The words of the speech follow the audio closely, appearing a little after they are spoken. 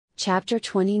Chapter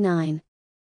 29.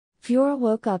 Fiora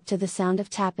woke up to the sound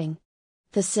of tapping.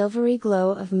 The silvery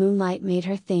glow of moonlight made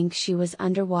her think she was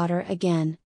underwater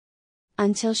again.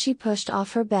 Until she pushed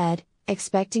off her bed,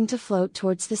 expecting to float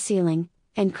towards the ceiling,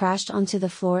 and crashed onto the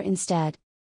floor instead.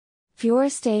 Fiora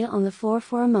stayed on the floor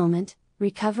for a moment,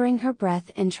 recovering her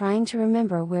breath and trying to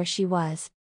remember where she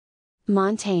was.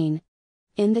 Montaigne.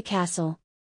 In the castle.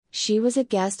 She was a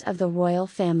guest of the royal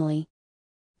family.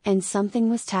 And something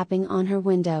was tapping on her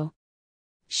window.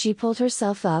 She pulled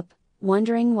herself up,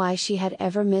 wondering why she had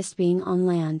ever missed being on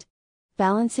land.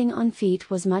 Balancing on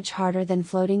feet was much harder than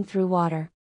floating through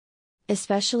water.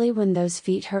 Especially when those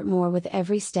feet hurt more with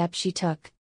every step she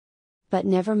took. But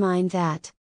never mind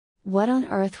that. What on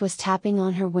earth was tapping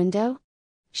on her window?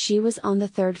 She was on the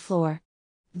 3rd floor.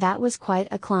 That was quite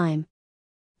a climb.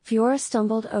 Fiora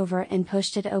stumbled over and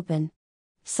pushed it open.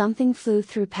 Something flew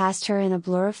through past her in a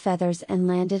blur of feathers and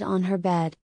landed on her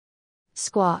bed.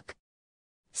 Squawk!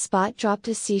 Spot dropped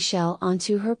a seashell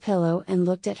onto her pillow and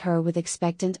looked at her with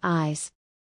expectant eyes.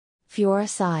 Fiora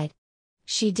sighed.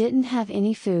 She didn't have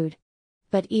any food.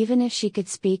 But even if she could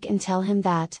speak and tell him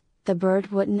that, the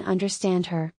bird wouldn't understand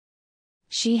her.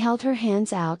 She held her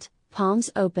hands out,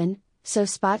 palms open, so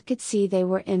Spot could see they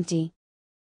were empty.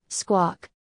 Squawk!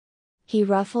 He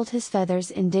ruffled his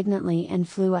feathers indignantly and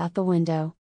flew out the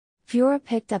window. Fiora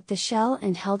picked up the shell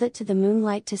and held it to the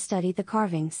moonlight to study the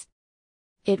carvings.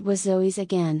 It was Zoe's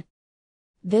again.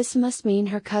 This must mean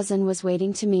her cousin was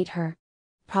waiting to meet her.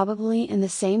 Probably in the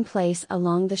same place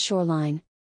along the shoreline.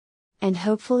 And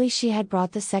hopefully she had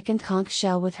brought the 2nd conch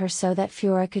shell with her so that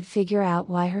Fiora could figure out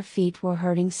why her feet were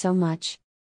hurting so much.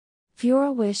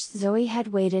 Fiora wished Zoe had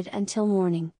waited until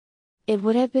morning. It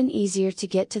would have been easier to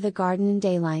get to the garden in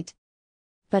daylight.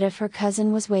 But if her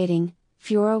cousin was waiting,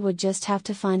 Fiora would just have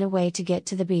to find a way to get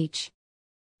to the beach.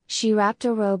 She wrapped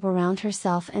a robe around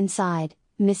herself and sighed,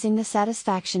 missing the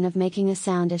satisfaction of making a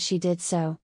sound as she did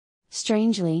so.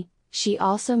 Strangely, she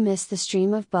also missed the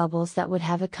stream of bubbles that would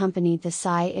have accompanied the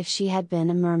sigh if she had been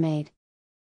a mermaid.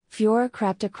 Fiora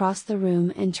crept across the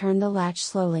room and turned the latch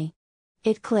slowly.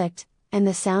 It clicked, and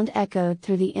the sound echoed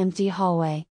through the empty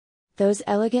hallway. Those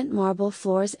elegant marble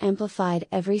floors amplified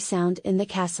every sound in the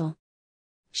castle.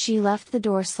 She left the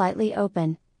door slightly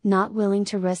open, not willing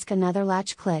to risk another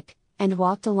latch click, and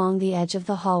walked along the edge of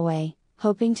the hallway,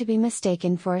 hoping to be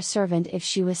mistaken for a servant if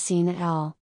she was seen at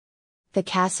all. The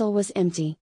castle was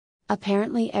empty.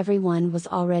 Apparently everyone was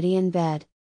already in bed.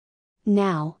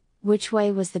 Now, which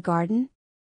way was the garden?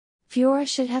 Fiora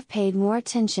should have paid more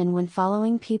attention when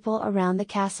following people around the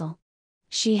castle.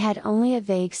 She had only a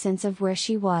vague sense of where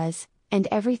she was, and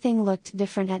everything looked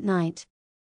different at night.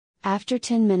 After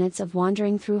 10 minutes of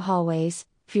wandering through hallways,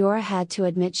 Fiora had to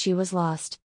admit she was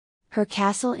lost. Her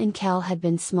castle in Kell had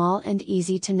been small and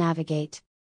easy to navigate.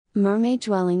 Mermaid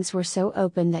dwellings were so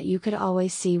open that you could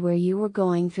always see where you were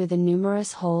going through the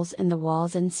numerous holes in the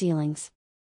walls and ceilings.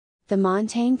 The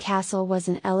Montaigne Castle was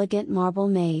an elegant marble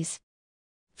maze.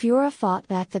 Fiora fought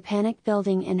back the panic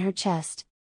building in her chest.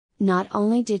 Not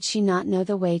only did she not know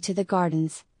the way to the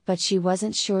gardens, but she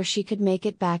wasn't sure she could make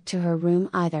it back to her room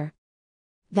either.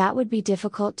 That would be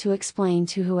difficult to explain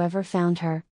to whoever found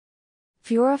her.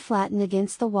 Fiora flattened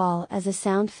against the wall as a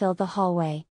sound filled the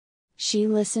hallway. She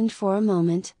listened for a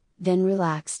moment, then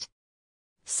relaxed.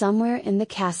 Somewhere in the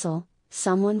castle,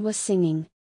 someone was singing.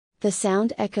 The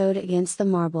sound echoed against the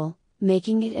marble,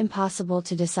 making it impossible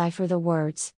to decipher the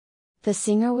words. The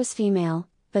singer was female,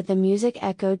 but the music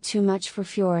echoed too much for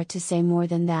Fiora to say more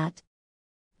than that.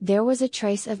 There was a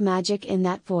trace of magic in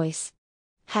that voice.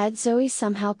 Had Zoe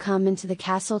somehow come into the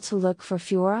castle to look for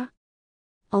Fiora?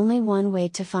 Only one way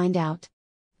to find out.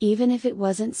 Even if it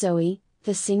wasn't Zoe,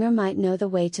 the singer might know the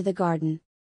way to the garden.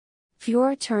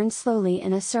 Fiora turned slowly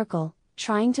in a circle,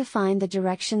 trying to find the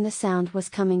direction the sound was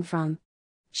coming from.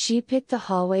 She picked the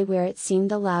hallway where it seemed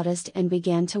the loudest and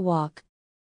began to walk.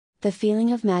 The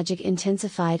feeling of magic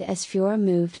intensified as Fiora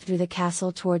moved through the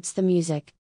castle towards the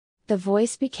music. The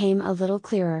voice became a little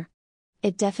clearer.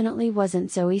 It definitely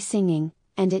wasn't Zoe singing,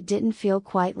 and it didn't feel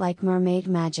quite like mermaid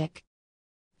magic.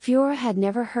 Fiora had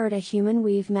never heard a human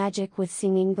weave magic with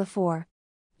singing before.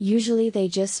 Usually they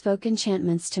just spoke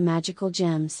enchantments to magical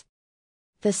gems.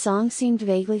 The song seemed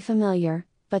vaguely familiar,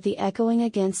 but the echoing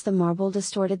against the marble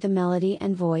distorted the melody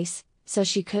and voice, so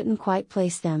she couldn't quite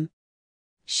place them.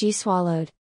 She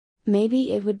swallowed.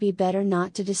 Maybe it would be better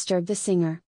not to disturb the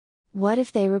singer. What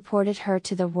if they reported her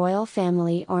to the royal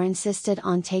family or insisted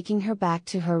on taking her back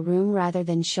to her room rather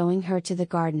than showing her to the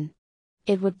garden?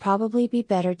 It would probably be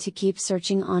better to keep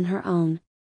searching on her own.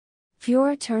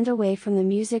 Fiora turned away from the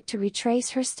music to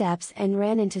retrace her steps and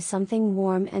ran into something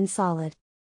warm and solid.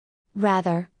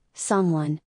 Rather,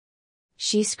 someone.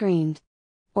 she screamed.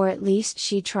 Or at least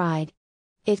she tried.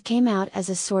 It came out as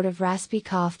a sort of raspy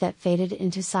cough that faded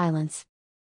into silence.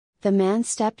 The man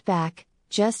stepped back,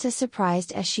 just as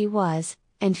surprised as she was,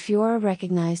 and Fiora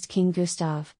recognized King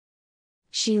Gustav.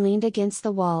 She leaned against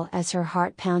the wall as her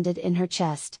heart pounded in her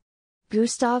chest.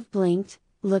 Gustav blinked,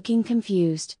 looking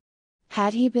confused.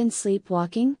 Had he been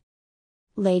sleepwalking?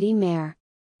 Lady Mare.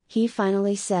 He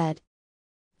finally said.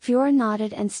 Fiora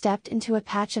nodded and stepped into a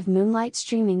patch of moonlight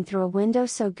streaming through a window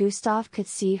so Gustav could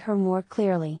see her more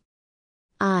clearly.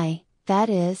 That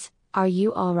is, are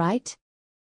you all right?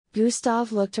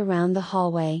 Gustav looked around the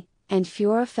hallway, and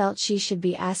Fiora felt she should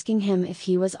be asking him if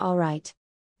he was all right.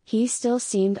 He still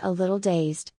seemed a little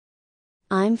dazed.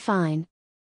 I'm fine.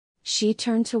 She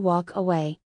turned to walk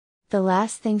away. The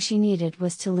last thing she needed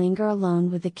was to linger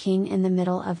alone with the king in the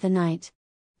middle of the night.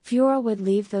 Fiora would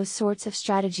leave those sorts of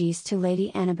strategies to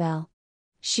Lady Annabelle.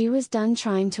 She was done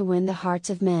trying to win the hearts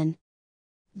of men.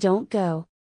 Don't go.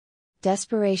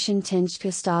 Desperation tinged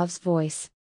Gustav's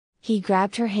voice. He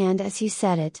grabbed her hand as he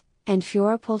said it, and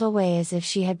Fiora pulled away as if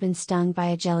she had been stung by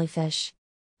a jellyfish.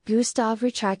 Gustav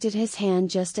retracted his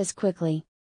hand just as quickly.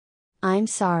 I'm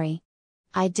sorry.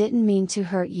 I didn't mean to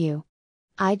hurt you.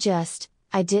 I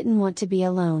didn't want to be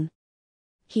alone.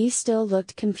 He still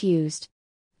looked confused.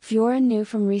 Fiora knew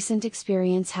from recent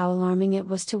experience how alarming it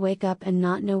was to wake up and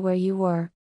not know where you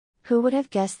were. Who would have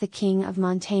guessed the King of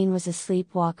Montaigne was a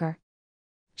sleepwalker?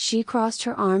 She crossed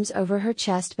her arms over her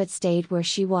chest but stayed where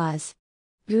she was.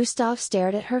 Gustav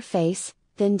stared at her face,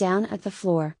 then down at the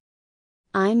floor.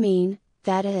 I mean,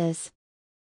 that is.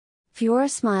 Fiora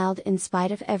smiled in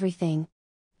spite of everything.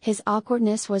 His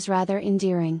awkwardness was rather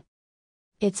endearing.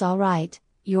 It's all right,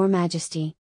 Your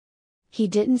Majesty. He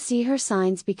didn't see her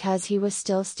signs because he was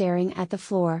still staring at the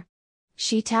floor.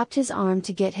 She tapped his arm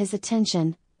to get his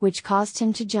attention, which caused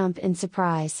him to jump in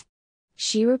surprise.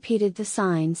 She repeated the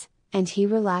signs, and he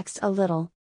relaxed a little.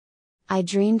 I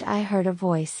dreamed I heard a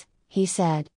voice, he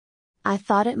said. I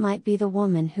thought it might be the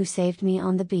woman who saved me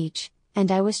on the beach,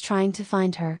 and I was trying to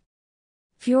find her.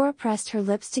 Fiora pressed her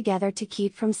lips together to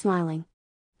keep from smiling.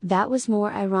 That was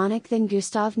more ironic than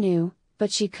Gustav knew,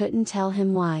 but she couldn't tell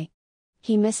him why.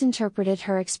 He misinterpreted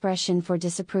her expression for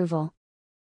disapproval.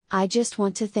 I just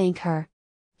want to thank her.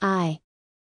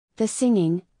 The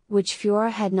singing, which Fiora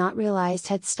had not realized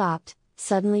had stopped,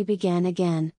 suddenly began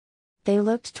again. They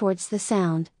looked towards the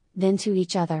sound, then to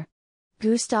each other.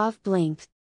 Gustav blinked.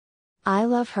 I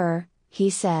love her, he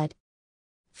said.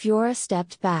 Fiora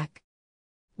stepped back.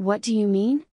 What do you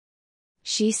mean?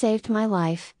 She saved my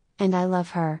life, and I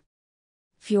love her.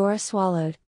 Fiora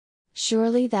swallowed.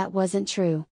 Surely that wasn't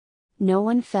true. No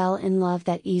one fell in love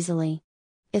that easily.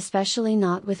 Especially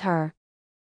not with her.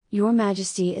 Your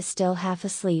Majesty is still half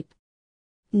asleep.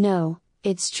 No,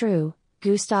 it's true,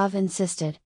 Gustav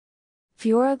insisted.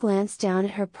 Fiora glanced down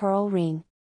at her pearl ring.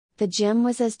 The gem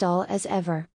was as dull as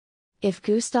ever. If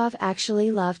Gustav actually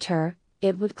loved her,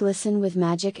 it would glisten with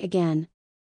magic again.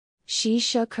 She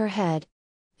shook her head.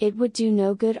 It would do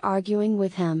no good arguing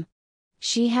with him.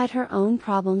 She had her own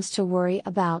problems to worry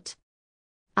about.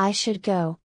 I should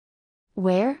go.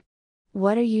 Where?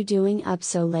 What are you doing up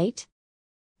so late?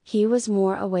 He was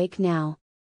more awake now.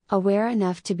 Aware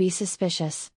enough to be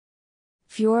suspicious.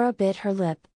 Fiora bit her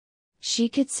lip. She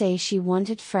could say she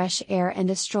wanted fresh air and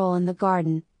a stroll in the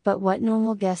garden, but what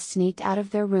normal guest sneaked out of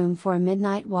their room for a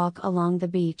midnight walk along the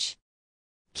beach?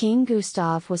 King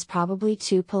Gustav was probably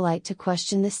too polite to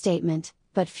question the statement,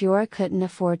 but Fiora couldn't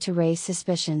afford to raise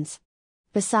suspicions.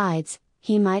 Besides,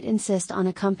 he might insist on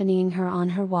accompanying her on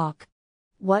her walk.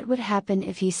 What would happen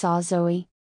if he saw Zoe?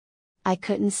 I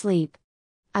couldn't sleep.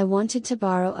 I wanted to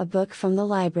borrow a book from the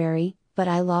library, but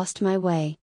I lost my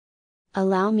way.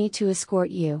 Allow me to escort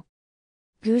you.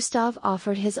 Gustav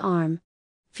offered his arm.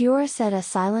 Fiora said a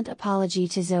silent apology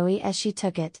to Zoe as she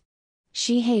took it.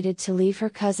 She hated to leave her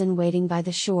cousin waiting by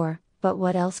the shore, but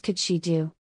what else could she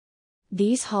do?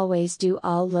 These hallways do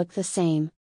all look the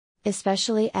same.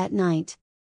 Especially at night.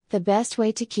 The best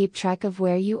way to keep track of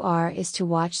where you are is to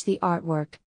watch the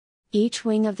artwork. Each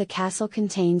wing of the castle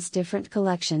contains different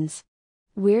collections.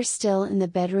 We're still in the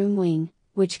bedroom wing,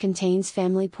 which contains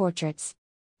family portraits.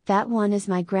 That one is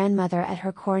my grandmother at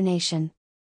her coronation.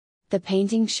 The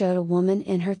painting showed a woman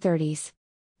in her 30s.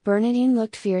 Bernadine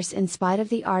looked fierce in spite of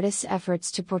the artist's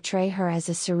efforts to portray her as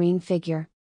a serene figure.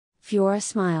 Fiora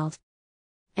smiled.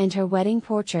 And her wedding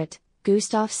portrait,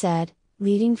 Gustav said,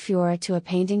 leading Fiora to a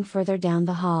painting further down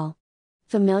the hall.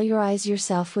 Familiarize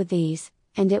yourself with these,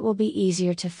 and it will be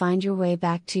easier to find your way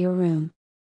back to your room.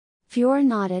 Fiora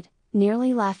nodded,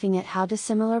 nearly laughing at how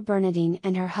dissimilar Bernadine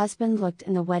and her husband looked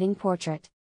in the wedding portrait.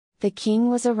 The king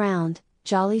was a round,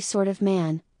 jolly sort of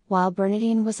man, while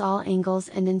Bernardine was all angles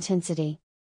and intensity.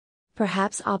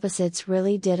 Perhaps opposites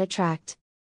really did attract.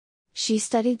 She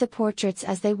studied the portraits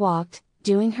as they walked,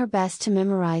 doing her best to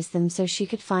memorize them so she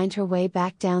could find her way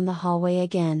back down the hallway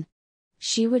again.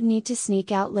 She would need to sneak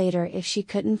out later if she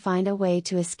couldn't find a way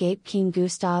to escape King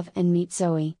Gustav and meet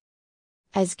Zoe.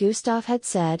 As Gustav had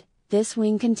said, this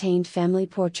wing contained family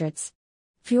portraits.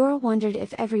 Fiora wondered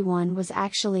if everyone was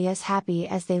actually as happy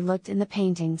as they looked in the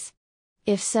paintings.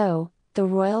 If so, the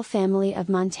royal family of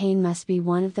Montaigne must be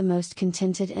one of the most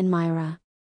contented in Myra.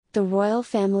 The royal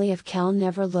family of Kell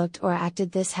never looked or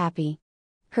acted this happy.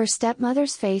 Her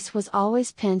stepmother's face was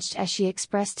always pinched as she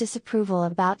expressed disapproval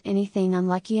about anything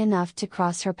unlucky enough to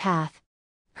cross her path.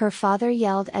 Her father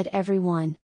yelled at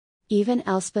everyone. Even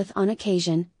Elspeth on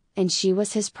occasion, and she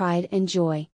was his pride and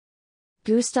joy.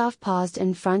 Gustav paused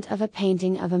in front of a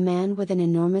painting of a man with an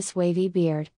enormous wavy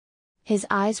beard. His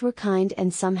eyes were kind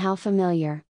and somehow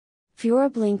familiar.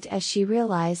 Fiora blinked as she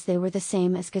realized they were the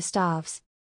same as Gustav's.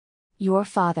 "Your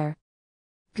father."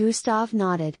 Gustav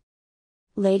nodded.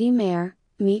 "Lady Mare,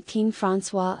 meet King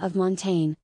Francois of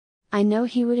Montaigne. I know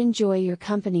he would enjoy your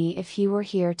company if he were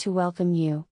here to welcome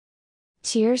you."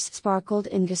 Tears sparkled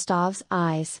in Gustav's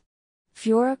eyes.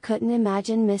 Fiora couldn't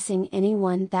imagine missing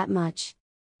anyone that much.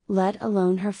 Let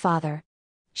alone her father.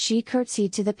 She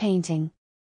curtsied to the painting.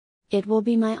 "It will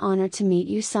be my honor to meet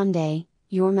you someday,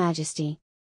 Your Majesty."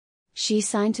 She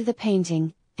signed to the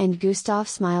painting, and Gustav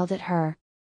smiled at her.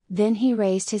 Then he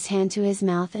raised his hand to his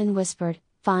mouth and whispered,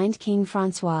 "Find King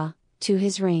Francois," to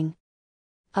his ring.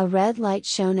 A red light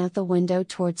shone out the window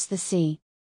towards the sea.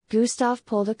 Gustav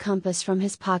pulled a compass from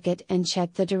his pocket and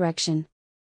checked the direction.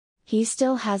 He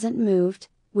still hasn't moved,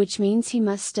 which means he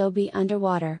must still be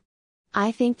underwater.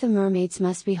 I think the mermaids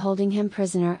must be holding him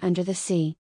prisoner under the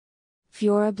sea.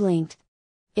 Fiora blinked.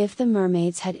 If the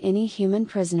mermaids had any human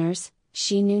prisoners,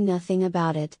 she knew nothing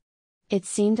about it. It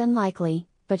seemed unlikely,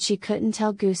 but she couldn't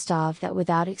tell Gustav that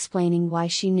without explaining why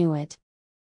she knew it.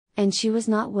 And she was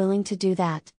not willing to do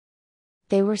that.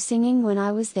 "They were singing when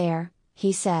I was there,"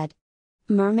 he said.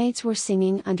 "Mermaids were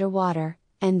singing underwater,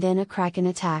 and then a kraken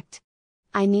attacked.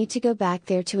 I need to go back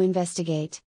there to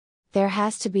investigate. There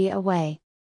has to be a way."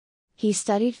 He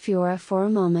studied Fiora for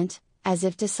a moment, as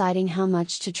if deciding how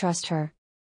much to trust her.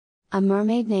 "A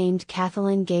mermaid named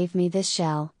Kathleen gave me this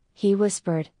shell," he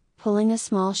whispered, pulling a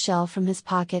small shell from his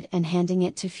pocket and handing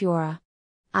it to Fiora.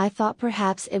 "I thought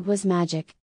perhaps it was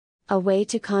magic. A way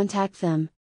to contact them.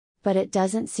 But it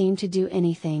doesn't seem to do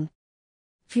anything."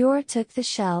 Fiora took the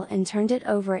shell and turned it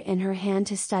over in her hand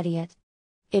to study it.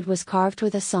 It was carved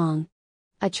with a song.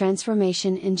 A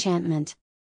transformation enchantment.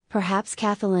 Perhaps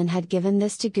Kathleen had given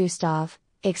this to Gustav,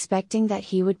 expecting that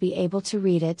he would be able to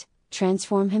read it,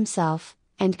 transform himself,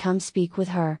 and come speak with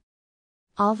her.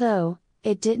 Although,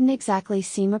 it didn't exactly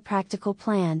seem a practical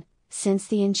plan, since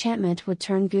the enchantment would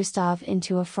turn Gustav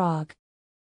into a frog.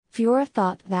 Fiora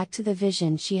thought back to the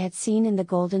vision she had seen in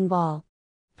the Golden Ball.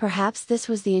 Perhaps this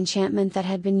was the enchantment that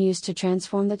had been used to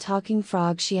transform the talking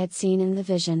frog she had seen in the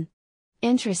vision.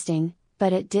 Interesting,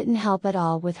 but it didn't help at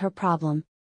all with her problem.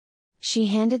 She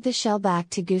handed the shell back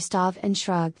to Gustav and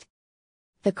shrugged.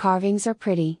 "The carvings are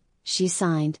pretty," she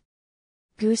signed.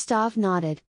 Gustav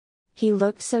nodded. He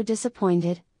looked so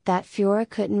disappointed, that Fiora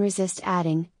couldn't resist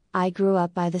adding, "I grew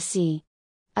up by the sea.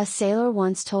 A sailor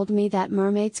once told me that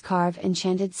mermaids carve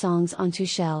enchanted songs onto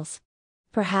shells.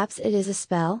 Perhaps it is a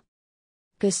spell?"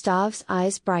 Gustav's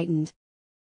eyes brightened.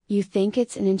 "You think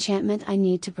it's an enchantment I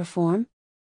need to perform?"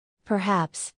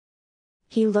 "Perhaps."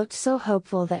 He looked so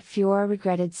hopeful that Fiora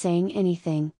regretted saying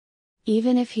anything.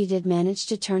 Even if he did manage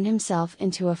to turn himself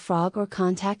into a frog or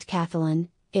contact Kathleen,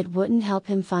 it wouldn't help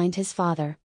him find his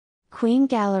father. Queen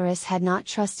Galaris had not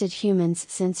trusted humans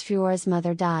since Fiora's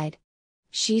mother died.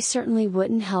 She certainly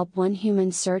wouldn't help one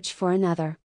human search for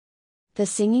another. The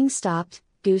singing stopped,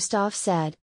 Gustav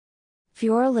said.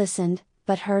 Fiora listened,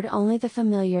 but heard only the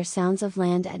familiar sounds of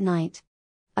land at night.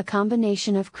 A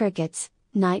combination of crickets,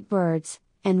 night birds,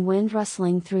 and wind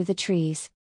rustling through the trees.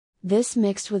 This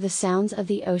mixed with the sounds of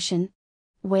the ocean,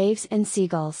 waves and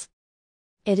seagulls.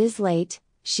 "It is late,"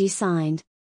 she signed.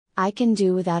 "I can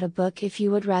do without a book if you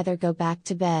would rather go back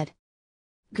to bed."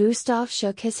 Gustav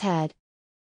shook his head.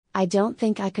 "I don't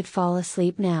think I could fall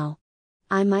asleep now.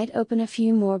 I might open a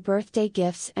few more birthday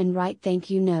gifts and write thank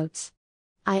you notes.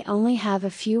 I only have a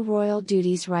few royal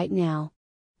duties right now.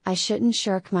 I shouldn't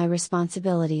shirk my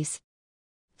responsibilities."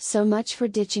 So much for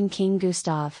ditching King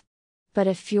Gustav. But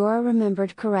if Fiora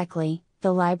remembered correctly,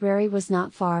 the library was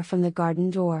not far from the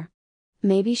garden door.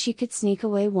 Maybe she could sneak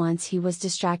away once he was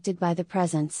distracted by the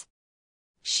presents.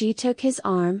 She took his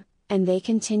arm, and they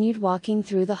continued walking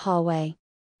through the hallway.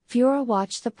 Fiora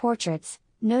watched the portraits,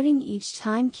 noting each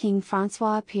time King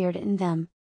Francois appeared in them.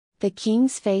 The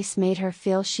king's face made her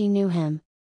feel she knew him.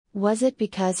 Was it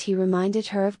because he reminded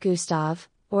her of Gustave,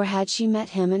 or had she met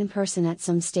him in person at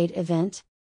some state event?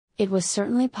 It was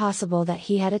certainly possible that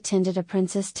he had attended a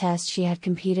princess test she had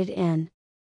competed in.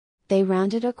 They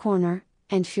rounded a corner,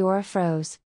 and Fiora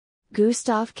froze.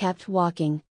 Gustave kept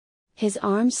walking. His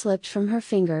arm slipped from her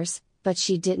fingers, but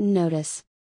she didn't notice.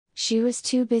 She was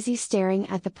too busy staring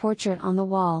at the portrait on the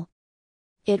wall.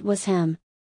 It was him.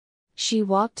 She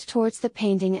walked towards the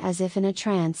painting as if in a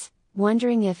trance,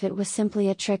 wondering if it was simply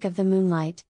a trick of the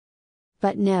moonlight.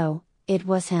 But no, it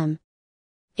was him.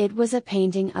 It was a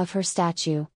painting of her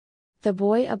statue. The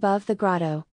boy above the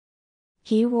grotto.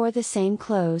 He wore the same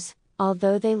clothes,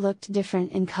 although they looked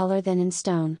different in color than in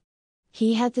stone.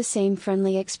 He had the same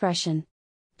friendly expression.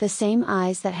 The same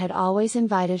eyes that had always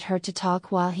invited her to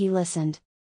talk while he listened.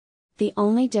 The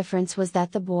only difference was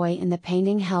that the boy in the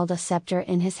painting held a scepter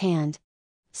in his hand.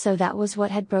 So that was what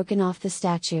had broken off the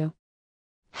statue.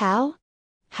 How?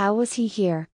 How was he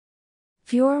here?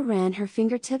 Fiora ran her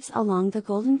fingertips along the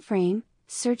golden frame,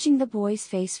 searching the boy's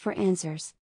face for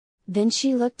answers. Then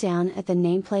she looked down at the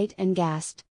nameplate and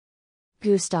gasped.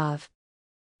 Gustave.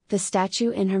 The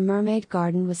statue in her mermaid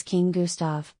garden was King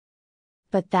Gustave.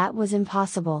 But that was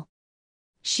impossible.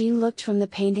 She looked from the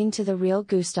painting to the real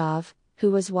Gustave,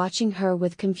 who was watching her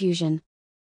with confusion.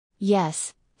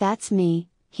 Yes, that's me,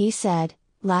 he said,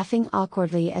 laughing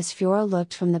awkwardly as Fiora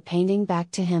looked from the painting back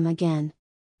to him again.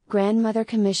 Grandmother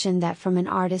commissioned that from an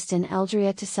artist in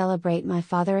Eldria to celebrate my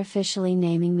father officially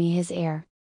naming me his heir.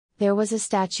 There was a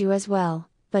statue as well,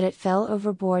 but it fell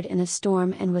overboard in a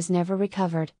storm and was never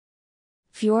recovered.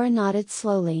 Fiora nodded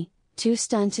slowly, too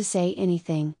stunned to say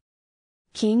anything.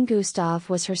 King Gustave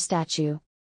was her statue.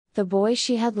 The boy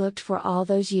she had looked for all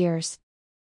those years.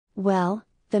 Well,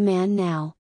 the man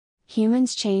now.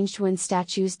 Humans changed when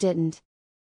statues didn't.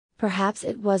 Perhaps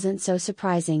it wasn't so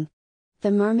surprising.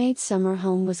 The mermaid's summer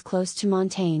home was close to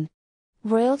Montaigne.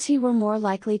 Royalty were more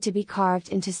likely to be carved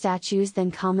into statues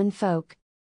than common folk.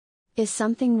 Is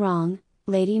something wrong,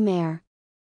 Lady Mare?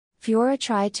 Fiora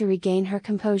tried to regain her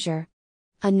composure.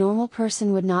 A normal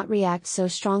person would not react so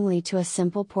strongly to a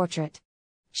simple portrait.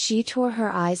 She tore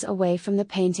her eyes away from the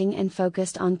painting and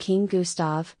focused on King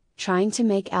Gustave, trying to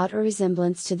make out a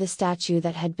resemblance to the statue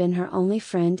that had been her only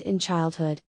friend in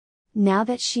childhood. Now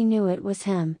that she knew it was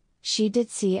him, she did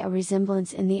see a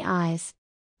resemblance in the eyes.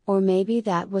 Or maybe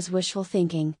that was wishful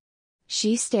thinking.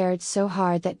 She stared so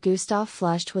hard that Gustave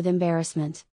flushed with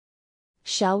embarrassment.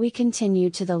 Shall we continue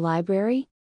to the library?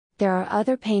 There are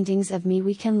other paintings of me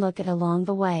we can look at along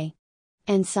the way.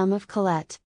 And some of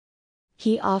Colette.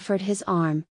 He offered his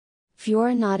arm.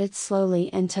 Fiora nodded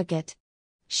slowly and took it.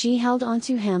 She held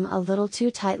onto him a little too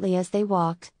tightly as they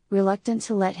walked, reluctant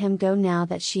to let him go now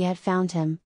that she had found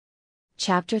him.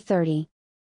 Chapter 30.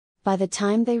 By the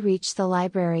time they reached the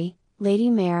library, Lady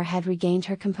Mare had regained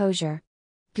her composure.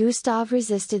 Gustave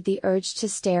resisted the urge to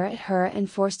stare at her and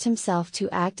forced himself to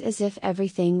act as if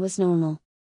everything was normal.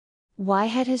 Why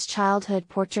had his childhood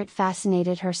portrait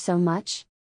fascinated her so much?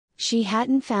 She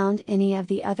hadn't found any of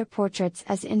the other portraits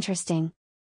as interesting.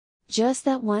 Just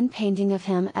that one painting of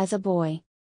him as a boy.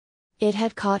 It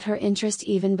had caught her interest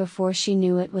even before she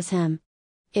knew it was him.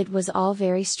 It was all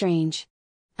very strange.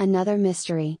 Another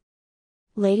mystery.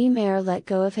 Lady Mare let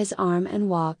go of his arm and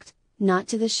walked, not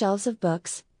to the shelves of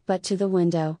books, but to the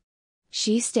window.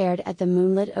 She stared at the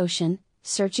moonlit ocean,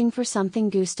 searching for something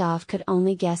Gustave could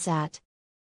only guess at.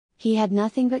 He had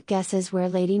nothing but guesses where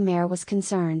Lady Mare was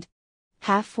concerned.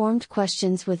 Half-formed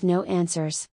questions with no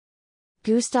answers.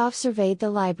 Gustave surveyed the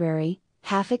library,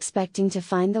 half expecting to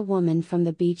find the woman from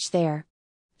the beach there.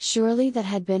 Surely that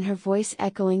had been her voice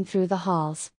echoing through the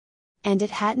halls. And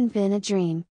it hadn't been a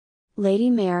dream. Lady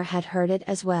Mare had heard it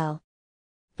as well.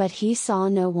 But he saw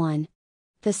no one.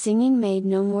 The singing made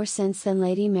no more sense than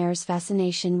Lady Mare's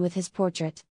fascination with his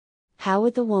portrait. How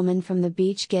would the woman from the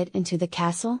beach get into the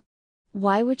castle?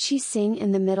 Why would she sing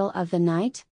in the middle of the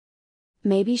night?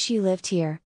 Maybe she lived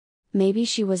here. Maybe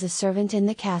she was a servant in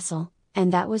the castle,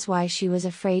 and that was why she was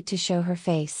afraid to show her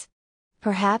face.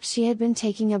 Perhaps she had been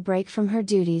taking a break from her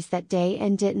duties that day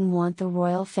and didn't want the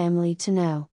royal family to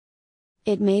know.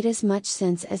 It made as much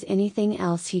sense as anything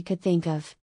else he could think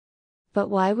of. But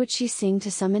why would she sing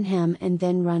to summon him and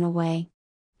then run away?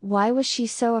 Why was she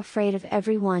so afraid of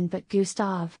everyone but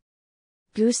Gustave?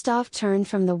 Gustave turned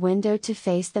from the window to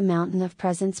face the mountain of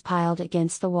presents piled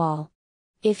against the wall.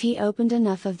 If he opened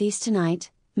enough of these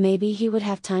tonight, maybe he would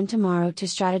have time tomorrow to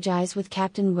strategize with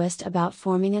Captain Wist about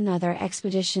forming another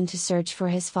expedition to search for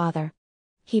his father.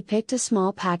 He picked a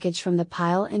small package from the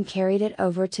pile and carried it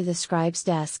over to the scribe's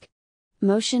desk.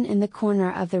 Motion in the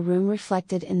corner of the room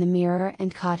reflected in the mirror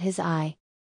and caught his eye.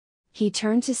 He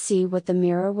turned to see what the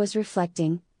mirror was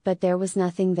reflecting, but there was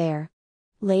nothing there.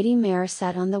 Lady Mare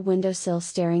sat on the windowsill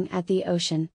staring at the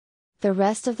ocean. The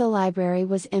rest of the library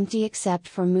was empty except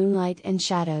for moonlight and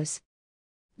shadows.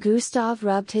 Gustav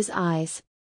rubbed his eyes.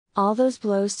 All those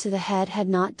blows to the head had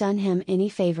not done him any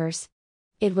favors.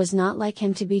 It was not like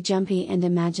him to be jumpy and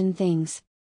imagine things.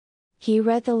 He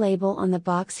read the label on the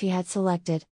box he had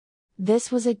selected.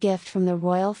 This was a gift from the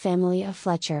royal family of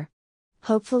Fletcher.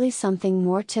 Hopefully something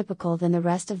more typical than the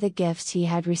rest of the gifts he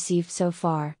had received so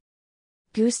far.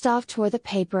 Gustav tore the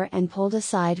paper and pulled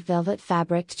aside velvet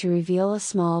fabric to reveal a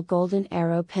small golden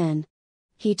arrow pin.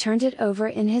 He turned it over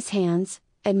in his hands,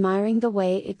 admiring the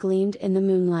way it gleamed in the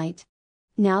moonlight.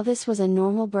 Now this was a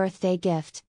normal birthday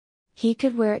gift. He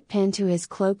could wear it pinned to his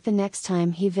cloak the next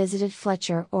time he visited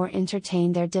Fletcher or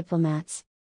entertained their diplomats.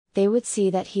 They would see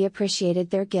that he appreciated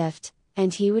their gift,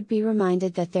 and he would be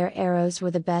reminded that their arrows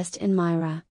were the best in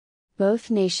Myra. Both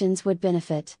nations would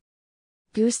benefit.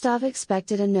 Gustav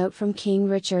expected a note from King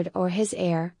Richard or his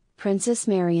heir, Princess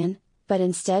Marian, but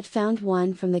instead found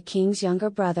one from the king's younger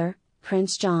brother,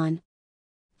 Prince John.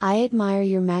 I admire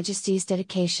your Majesty's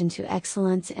dedication to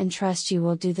excellence and trust you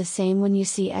will do the same when you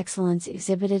see excellence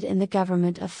exhibited in the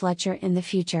government of Fletcher in the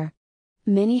future.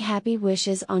 Many happy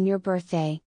wishes on your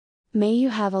birthday. May you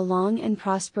have a long and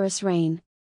prosperous reign.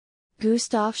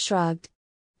 Gustav shrugged.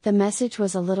 The message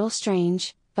was a little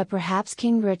strange, but perhaps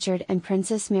King Richard and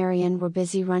Princess Marian were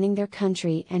busy running their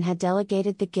country and had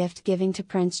delegated the gift-giving to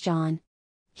Prince John.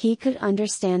 He could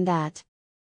understand that.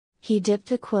 He dipped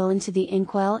the quill into the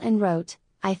inkwell and wrote,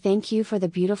 I thank you for the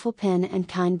beautiful pen and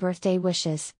kind birthday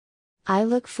wishes. I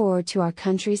look forward to our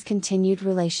country's continued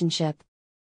relationship.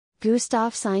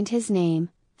 Gustav signed his name,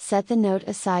 set the note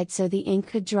aside so the ink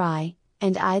could dry,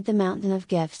 and eyed the mountain of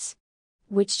gifts.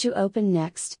 Which to open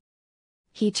next?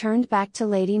 He turned back to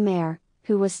Lady Mare,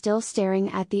 who was still staring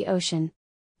at the ocean.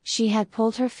 She had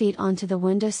pulled her feet onto the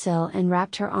windowsill and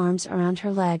wrapped her arms around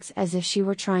her legs as if she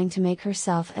were trying to make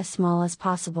herself as small as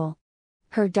possible.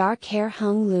 Her dark hair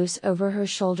hung loose over her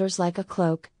shoulders like a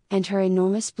cloak, and her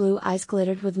enormous blue eyes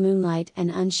glittered with moonlight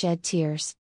and unshed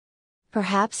tears.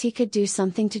 Perhaps he could do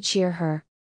something to cheer her.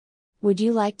 Would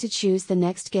you like to choose the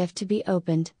next gift to be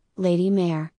opened, Lady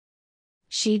Mare?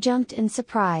 She jumped in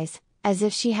surprise, as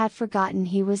if she had forgotten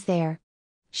he was there.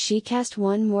 She cast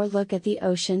one more look at the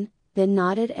ocean, then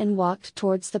nodded and walked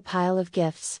towards the pile of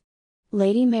gifts.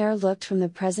 Lady Mare looked from the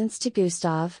presents to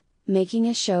Gustav, making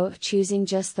a show of choosing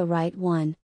just the right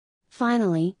one.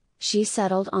 Finally, she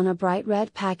settled on a bright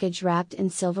red package wrapped in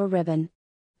silver ribbon.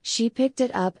 She picked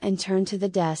it up and turned to the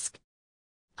desk.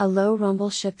 A low rumble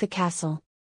shook the castle.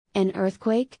 An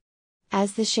earthquake?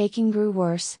 As the shaking grew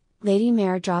worse, Lady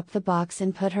Mare dropped the box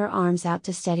and put her arms out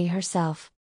to steady herself.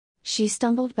 She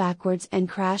stumbled backwards and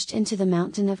crashed into the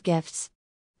mountain of gifts.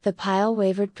 The pile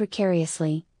wavered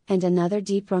precariously, and another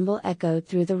deep rumble echoed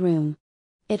through the room.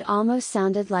 It almost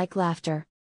sounded like laughter.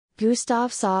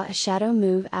 Gustav saw a shadow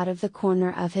move out of the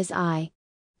corner of his eye.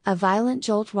 A violent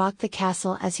jolt rocked the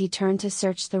castle as he turned to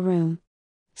search the room.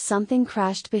 Something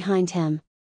crashed behind him.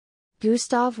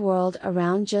 Gustav whirled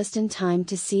around just in time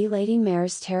to see Lady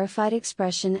Mare's terrified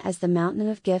expression as the mountain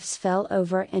of gifts fell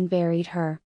over and buried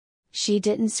her. She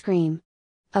didn't scream.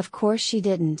 Of course she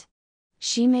didn't.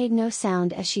 She made no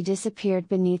sound as she disappeared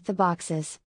beneath the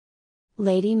boxes.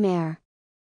 Lady Mare.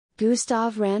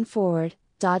 Gustav ran forward,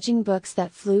 dodging books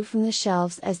that flew from the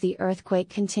shelves as the earthquake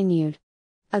continued.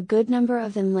 A good number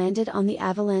of them landed on the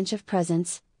avalanche of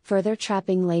presents, further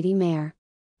trapping Lady Mare.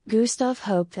 Gustav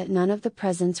hoped that none of the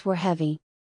presents were heavy.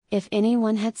 If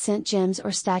anyone had sent gems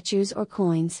or statues or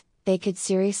coins, they could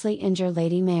seriously injure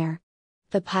Lady Mare.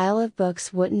 The pile of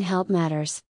books wouldn't help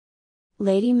matters.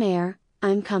 Lady Mare,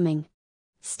 I'm coming.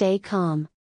 Stay calm.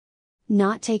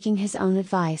 Not taking his own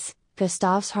advice,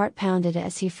 Gustav's heart pounded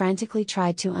as he frantically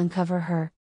tried to uncover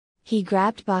her. He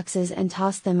grabbed boxes and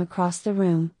tossed them across the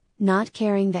room, not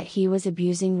caring that he was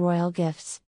abusing royal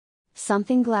gifts.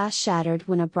 Something glass shattered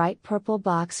when a bright purple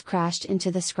box crashed into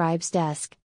the scribe's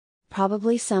desk.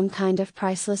 Probably some kind of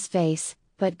priceless vase,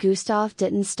 but Gustav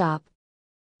didn't stop.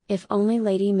 If only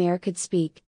Lady Mare could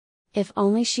speak. If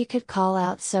only she could call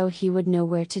out so he would know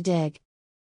where to dig.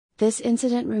 This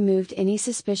incident removed any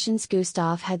suspicions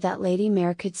Gustav had that Lady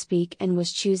Mare could speak and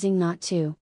was choosing not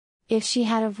to. If she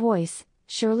had a voice,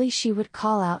 surely she would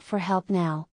call out for help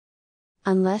now.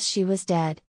 Unless she was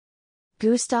dead.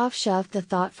 Gustav shoved the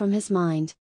thought from his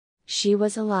mind. She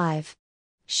was alive.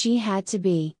 She had to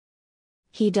be.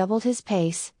 He doubled his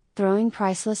pace, throwing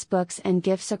priceless books and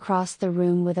gifts across the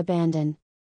room with abandon.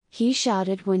 He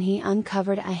shouted when he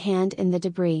uncovered a hand in the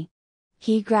debris.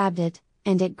 He grabbed it,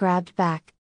 and it grabbed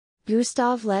back.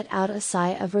 Gustav let out a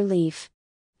sigh of relief.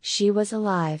 She was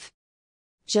alive.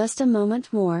 Just a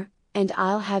moment more, and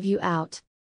I'll have you out.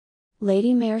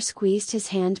 Lady Mare squeezed his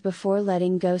hand before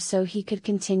letting go so he could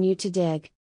continue to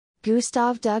dig.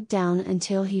 Gustav dug down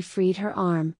until he freed her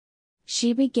arm.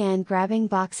 She began grabbing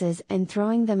boxes and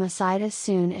throwing them aside as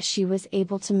soon as she was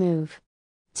able to move.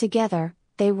 Together,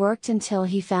 they worked until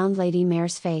he found Lady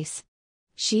Mare's face.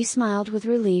 She smiled with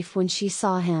relief when she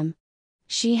saw him.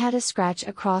 She had a scratch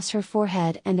across her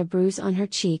forehead and a bruise on her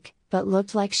cheek, but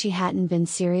looked like she hadn't been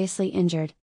seriously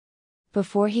injured.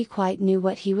 Before he quite knew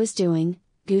what he was doing,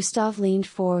 Gustav leaned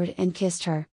forward and kissed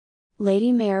her.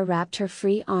 Lady Mare wrapped her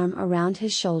free arm around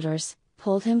his shoulders,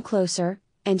 pulled him closer,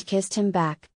 and kissed him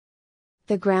back.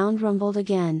 The ground rumbled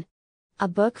again. A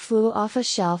book flew off a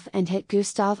shelf and hit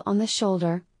Gustav on the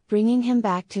shoulder, bringing him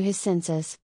back to his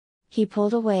senses. He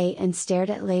pulled away and stared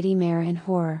at Lady Mare in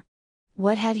horror.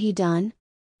 What had he done?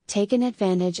 Taken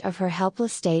advantage of her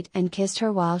helpless state and kissed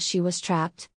her while she was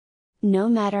trapped? No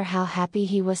matter how happy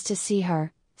he was to see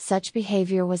her, such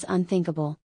behavior was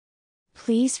unthinkable.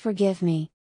 Please forgive me.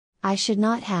 I should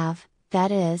not have,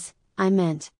 that is, I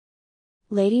meant.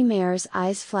 Lady Mare's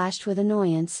eyes flashed with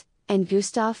annoyance, and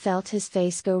Gustav felt his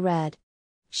face go red.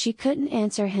 She couldn't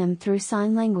answer him through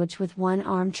sign language with one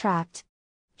arm trapped.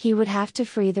 He would have to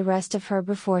free the rest of her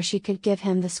before she could give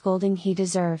him the scolding he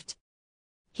deserved.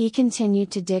 He continued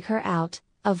to dig her out,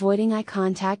 avoiding eye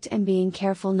contact and being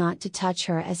careful not to touch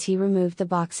her as he removed the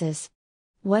boxes.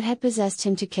 What had possessed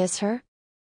him to kiss her?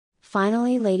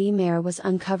 Finally Lady Mare was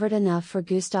uncovered enough for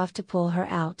Gustav to pull her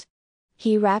out.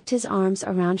 He wrapped his arms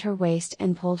around her waist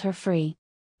and pulled her free.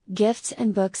 Gifts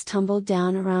and books tumbled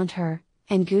down around her,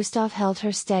 and Gustav held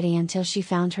her steady until she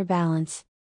found her balance.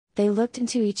 They looked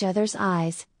into each other's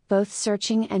eyes, both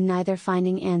searching and neither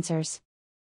finding answers.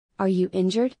 Are you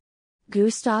injured?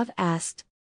 Gustav asked.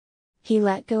 He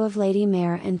let go of Lady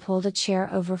Mare and pulled a chair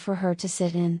over for her to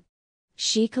sit in.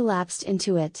 She collapsed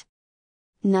into it.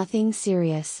 Nothing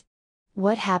serious.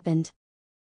 What happened?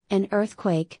 An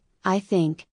earthquake, I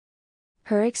think.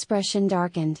 Her expression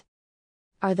darkened.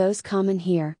 Are those common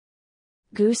here?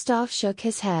 Gustav shook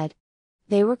his head.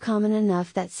 They were common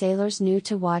enough that sailors knew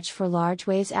to watch for large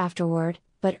waves afterward,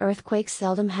 but earthquakes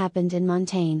seldom happened in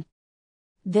Montaigne.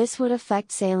 This would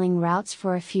affect sailing routes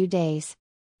for a few days.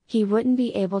 He wouldn't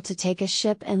be able to take a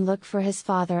ship and look for his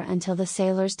father until the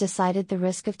sailors decided the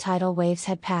risk of tidal waves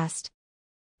had passed.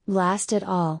 Blast it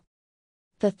all.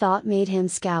 The thought made him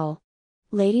scowl.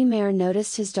 Lady Mare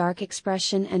noticed his dark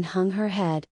expression and hung her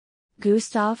head.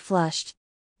 Gustav flushed.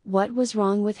 What was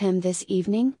wrong with him this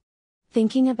evening?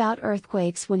 Thinking about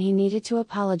earthquakes when he needed to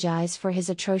apologize for his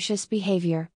atrocious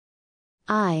behavior.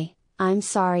 I'm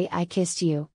sorry I kissed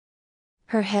you.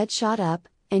 Her head shot up,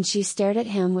 and she stared at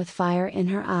him with fire in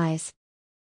her eyes.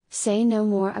 Say no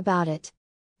more about it.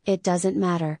 It doesn't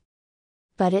matter.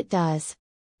 But it does.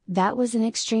 That was an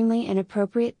extremely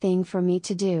inappropriate thing for me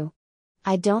to do.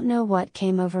 I don't know what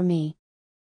came over me.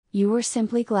 You were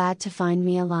simply glad to find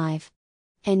me alive.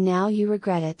 And now you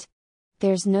regret it.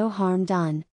 There's no harm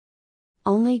done.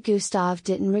 Only Gustav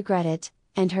didn't regret it,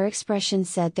 and her expression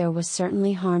said there was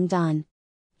certainly harm done.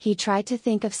 He tried to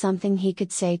think of something he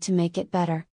could say to make it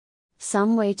better.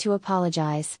 Some way to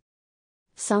apologize.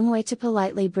 Some way to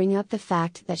politely bring up the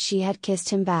fact that she had kissed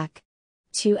him back.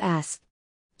 To ask.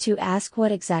 To ask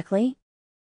what exactly?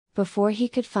 Before he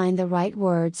could find the right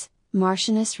words,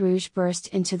 Marchioness Rouge burst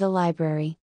into the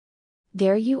library.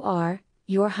 There you are,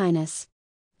 Your Highness.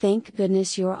 Thank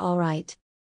goodness you're all right.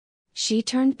 She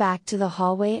turned back to the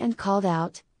hallway and called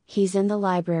out, He's in the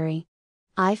library.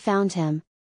 I found him.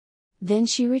 Then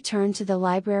she returned to the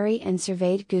library and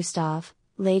surveyed Gustav,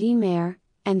 Lady Mare,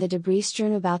 and the debris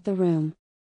strewn about the room.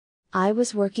 I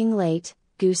was working late,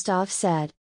 Gustav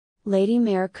said. Lady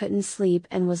Mare couldn't sleep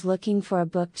and was looking for a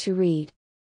book to read.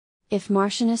 If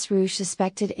Marchioness Rouge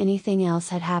suspected anything else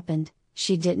had happened,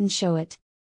 she didn't show it.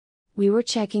 We were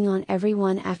checking on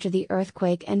everyone after the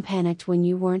earthquake and panicked when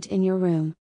you weren't in your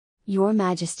room. Your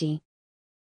Majesty.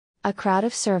 A crowd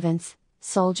of servants,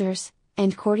 soldiers,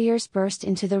 and courtiers burst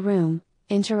into the room,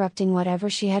 interrupting whatever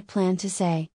she had planned to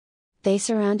say. They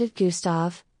surrounded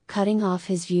Gustav, cutting off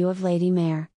his view of Lady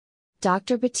Mare.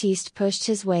 Dr. Baptiste pushed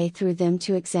his way through them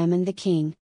to examine the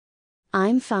king.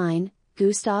 I'm fine,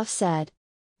 Gustav said.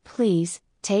 Please,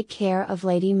 take care of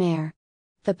Lady Mare.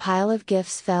 The pile of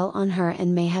gifts fell on her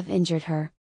and may have injured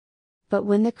her. But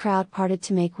when the crowd parted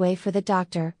to make way for the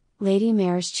doctor, Lady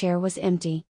Mare's chair was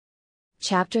empty.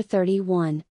 Chapter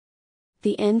 31.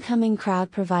 The incoming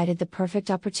crowd provided the perfect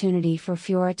opportunity for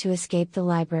Fiora to escape the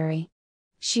library.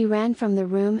 She ran from the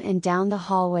room and down the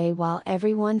hallway while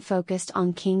everyone focused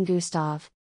on King Gustav.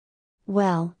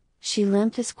 Well, she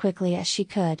limped as quickly as she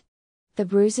could. The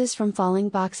bruises from falling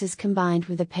boxes combined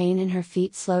with the pain in her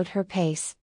feet slowed her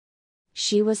pace.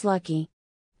 She was lucky.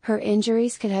 Her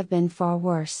injuries could have been far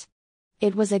worse.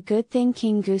 It was a good thing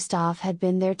King Gustav had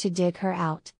been there to dig her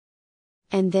out.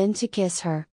 And then to kiss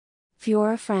her.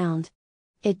 Fiora frowned.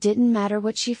 It didn't matter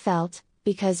what she felt,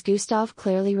 because Gustav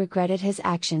clearly regretted his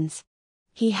actions.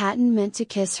 He hadn't meant to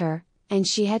kiss her, and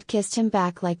she had kissed him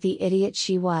back like the idiot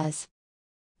she was.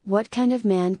 What kind of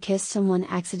man kissed someone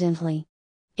accidentally?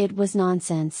 It was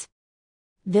nonsense.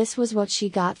 This was what she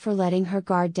got for letting her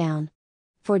guard down.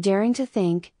 For daring to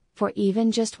think, for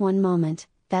even just one moment,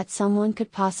 that someone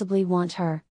could possibly want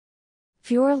her.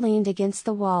 Fiora leaned against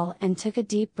the wall and took a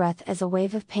deep breath as a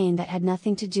wave of pain that had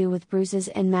nothing to do with bruises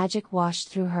and magic washed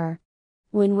through her.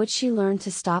 When would she learn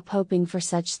to stop hoping for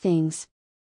such things?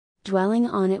 Dwelling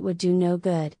on it would do no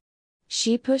good.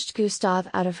 She pushed Gustav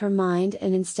out of her mind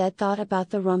and instead thought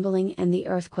about the rumbling and the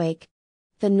earthquake.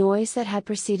 The noise that had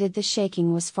preceded the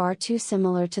shaking was far too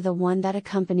similar to the one that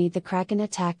accompanied the Kraken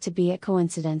attack to be a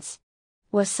coincidence.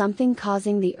 Was something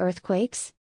causing the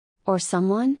earthquakes? Or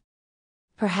someone?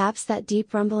 Perhaps that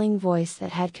deep rumbling voice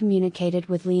that had communicated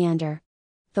with Leander.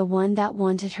 The one that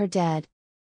wanted her dead.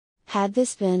 Had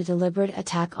this been a deliberate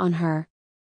attack on her?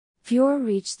 Fiora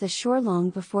reached the shore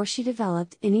long before she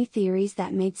developed any theories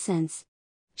that made sense.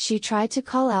 She tried to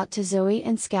call out to Zoe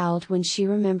and scowled when she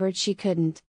remembered she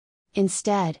couldn't.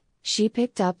 Instead, she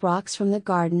picked up rocks from the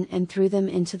garden and threw them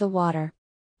into the water.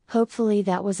 Hopefully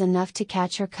that was enough to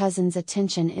catch her cousin's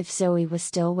attention if Zoe was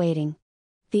still waiting.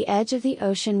 The edge of the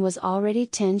ocean was already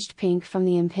tinged pink from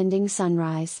the impending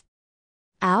sunrise.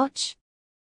 Ouch!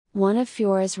 One of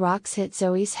Fiora's rocks hit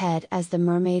Zoe's head as the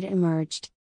mermaid emerged.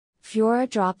 Fiora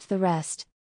dropped the rest.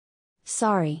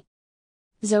 Sorry.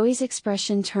 Zoe's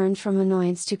expression turned from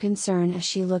annoyance to concern as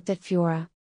she looked at Fiora.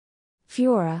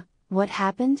 Fiora, what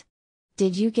happened?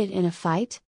 Did you get in a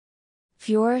fight?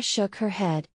 Fiora shook her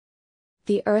head.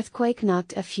 The earthquake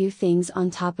knocked a few things on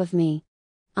top of me.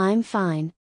 I'm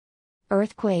fine.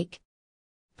 Earthquake?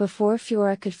 Before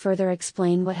Fiora could further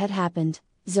explain what had happened,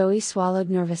 Zoe swallowed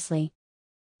nervously.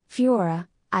 Fiora,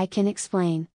 I can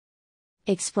explain.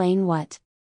 Explain what?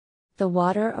 The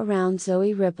water around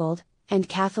Zoe rippled, and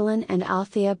Kathleen and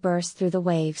Althea burst through the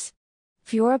waves.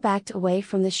 Fiora backed away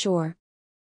from the shore.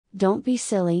 Don't be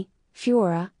silly,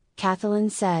 Fiora, Kathleen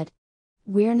said.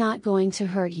 We're not going to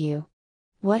hurt you.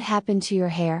 What happened to your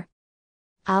hair?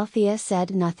 Althea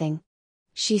said nothing.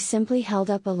 She simply held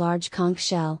up a large conch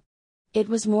shell. It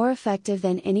was more effective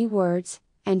than any words,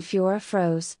 and Fiora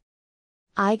froze.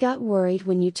 I got worried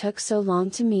when you took so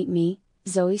long to meet me,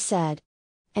 Zoe said.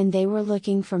 And they were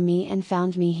looking for me and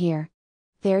found me here.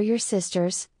 They're your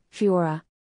sisters, Fiora.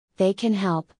 They can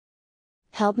help.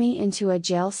 Help me into a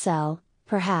jail cell,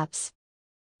 perhaps.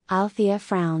 Althea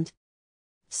frowned.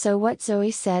 So what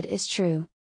Zoe said is true.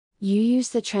 You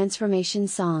used the transformation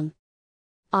song.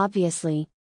 Obviously.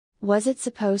 Was it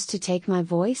supposed to take my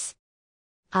voice?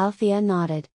 Althea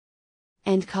nodded.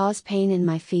 And cause pain in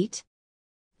my feet?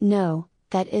 No,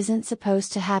 that isn't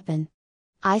supposed to happen.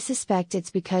 I suspect it's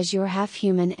because you're half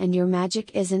human and your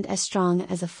magic isn't as strong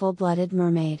as a full-blooded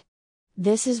mermaid.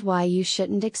 This is why you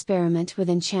shouldn't experiment with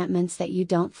enchantments that you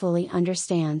don't fully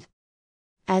understand.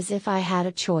 As if I had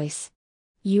a choice.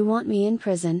 You want me in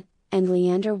prison, and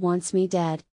Leander wants me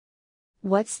dead.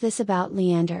 What's this about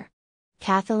Leander?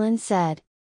 Kathleen said.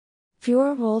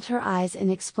 Fiora rolled her eyes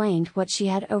and explained what she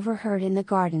had overheard in the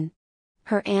garden.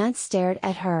 Her aunt stared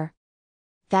at her.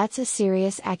 That's a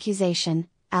serious accusation,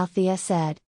 Althea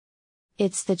said.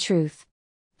 It's the truth.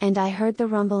 And I heard the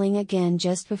rumbling again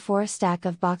just before a stack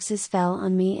of boxes fell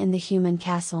on me in the human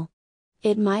castle.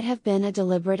 It might have been a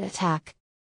deliberate attack.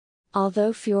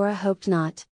 Although Fiora hoped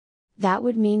not. That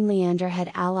would mean Leander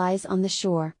had allies on the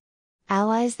shore.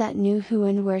 Allies that knew who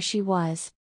and where she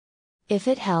was. If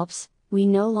it helps, we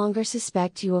no longer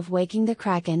suspect you of waking the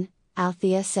Kraken,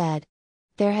 Althea said.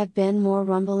 There have been more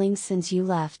rumblings since you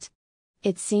left.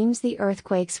 It seems the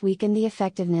earthquakes weaken the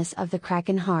effectiveness of the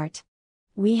Kraken heart.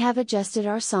 We have adjusted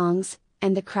our songs,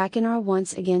 and the Kraken are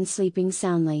once again sleeping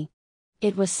soundly.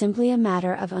 It was simply a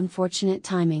matter of unfortunate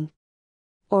timing.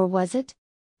 Or was it?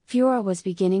 Fiora was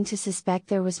beginning to suspect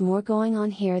there was more going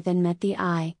on here than met the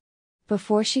eye.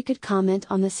 Before she could comment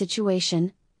on the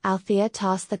situation, Althea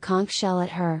tossed the conch shell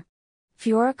at her.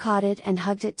 Fiora caught it and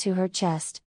hugged it to her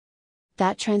chest.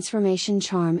 That transformation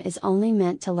charm is only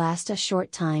meant to last a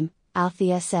short time,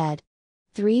 Althea said.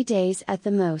 3 days at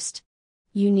the most.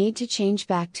 You need to change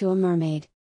back to a mermaid.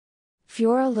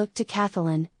 Fiora looked to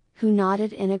Kathleen, who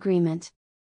nodded in agreement.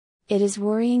 It is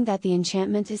worrying that the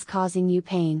enchantment is causing you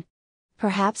pain.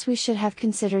 Perhaps we should have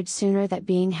considered sooner that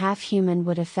being half human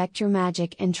would affect your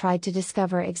magic and tried to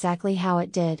discover exactly how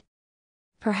it did.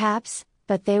 Perhaps,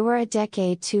 but they were a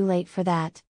decade too late for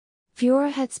that.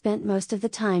 Fiora had spent most of the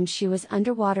time she was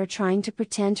underwater trying to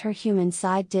pretend her human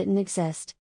side didn't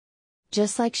exist.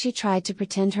 Just like she tried to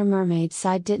pretend her mermaid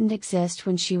side didn't exist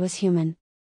when she was human.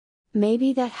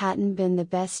 Maybe that hadn't been the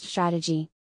best strategy.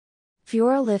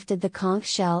 Fiora lifted the conch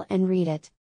shell and read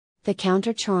it. The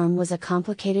counter charm was a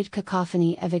complicated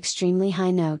cacophony of extremely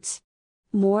high notes.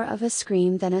 More of a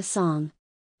scream than a song.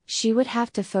 She would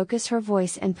have to focus her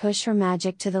voice and push her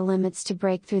magic to the limits to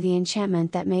break through the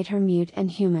enchantment that made her mute and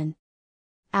human.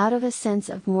 Out of a sense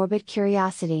of morbid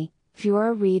curiosity,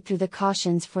 Fiora read through the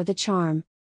cautions for the charm.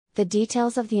 The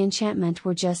details of the enchantment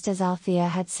were just as Althea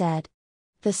had said.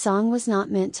 The song was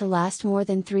not meant to last more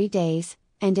than 3 days,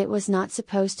 and it was not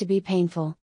supposed to be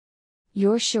painful.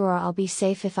 You're sure I'll be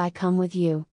safe if I come with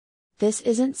you? This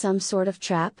isn't some sort of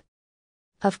trap?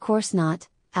 Of course not,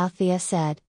 Althea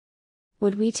said.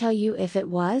 Would we tell you if it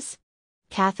was?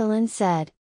 Kathleen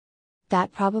said.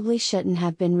 That probably shouldn't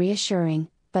have been reassuring,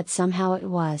 but somehow it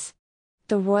was.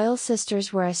 The royal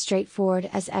sisters were as straightforward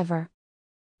as ever.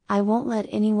 I won't let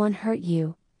anyone hurt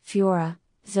you, Fiora,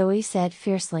 Zoe said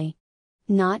fiercely.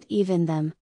 Not even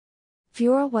them.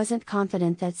 Fiora wasn't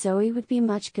confident that Zoe would be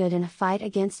much good in a fight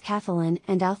against Kathleen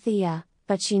and Althea,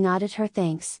 but she nodded her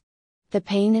thanks. The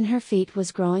pain in her feet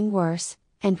was growing worse,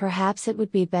 and perhaps it would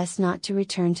be best not to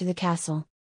return to the castle.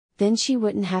 Then she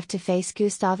wouldn't have to face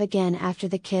Gustav again after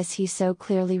the kiss he so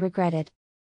clearly regretted.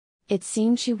 It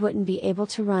seemed she wouldn't be able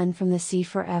to run from the sea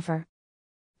forever.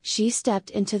 She stepped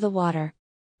into the water.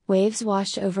 Waves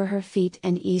washed over her feet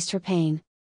and eased her pain.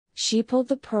 She pulled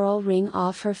the pearl ring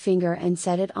off her finger and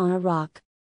set it on a rock.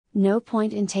 No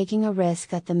point in taking a risk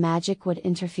that the magic would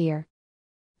interfere.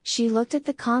 She looked at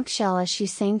the conch shell as she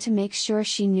sang to make sure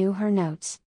she knew her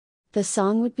notes. The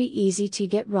song would be easy to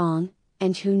get wrong,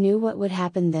 and who knew what would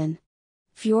happen then?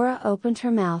 Fiora opened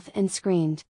her mouth and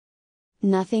screamed.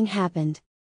 Nothing happened.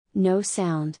 No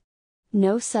sound.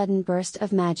 No sudden burst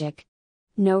of magic.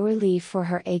 No relief for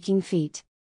her aching feet.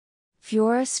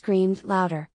 Fiora screamed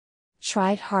louder.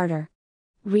 Tried harder.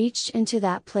 Reached into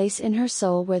that place in her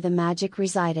soul where the magic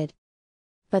resided.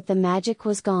 But the magic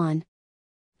was gone.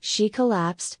 She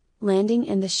collapsed, landing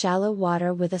in the shallow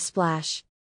water with a splash.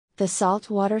 The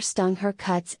salt water stung her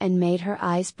cuts and made her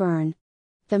eyes burn.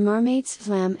 The mermaids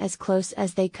swam as close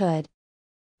as they could.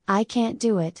 I can't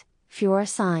do it, Fiora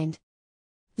signed.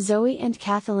 Zoe and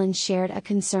Kathleen shared a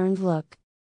concerned look.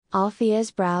 Althea's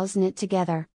brows knit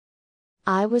together.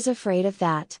 I was afraid of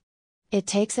that. It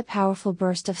takes a powerful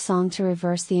burst of song to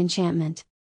reverse the enchantment.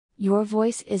 Your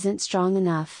voice isn't strong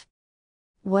enough.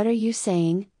 What are you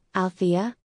saying,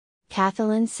 Althea?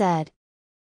 Kathleen said.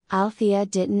 Althea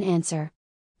didn't answer.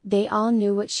 They all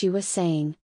knew what she was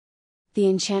saying. The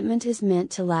enchantment is meant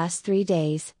to last 3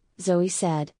 days, Zoe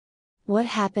said. What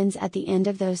happens at the end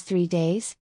of those 3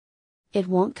 days? It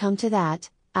won't come to that,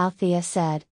 Althea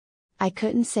said. I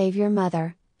couldn't save your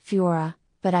mother, Fiora,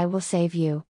 but I will save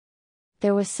you.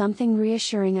 There was something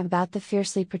reassuring about the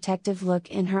fiercely protective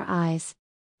look in her eyes.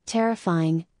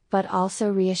 Terrifying, but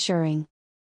also reassuring.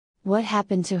 What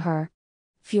happened to her?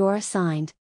 Fiora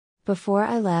signed. Before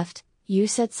I left, you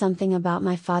said something about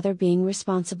my father being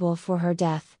responsible for her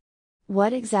death.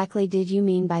 What exactly did you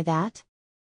mean by that?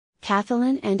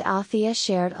 Kathleen and Althea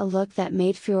shared a look that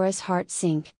made Fiora's heart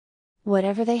sink.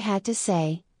 Whatever they had to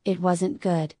say, it wasn't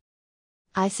good.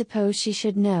 I suppose she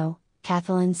should know,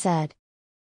 Kathleen said.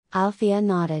 Althea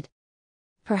nodded.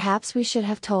 Perhaps we should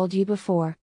have told you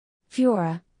before.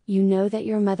 Fiora, you know that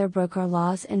your mother broke our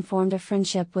laws and formed a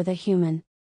friendship with a human.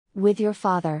 With your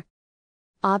father.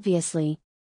 Obviously.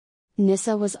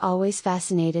 Nissa was always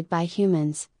fascinated by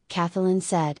humans, Kathleen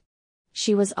said.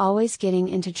 She was always getting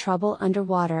into trouble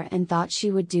underwater and thought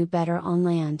she would do better on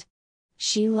land.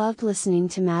 She loved listening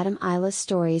to Madame Isla's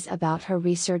stories about her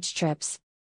research trips.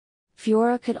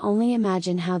 Fiora could only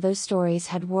imagine how those stories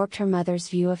had warped her mother's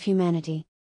view of humanity.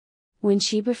 When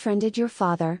she befriended your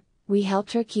father, we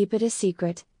helped her keep it a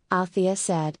secret, Althea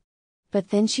said. But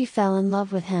then she fell in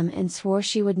love with him and swore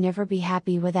she would never be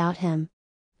happy without him.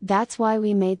 That's why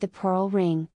we made the pearl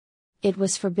ring. It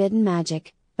was forbidden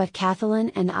magic, but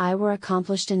Kathleen and I were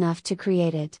accomplished enough to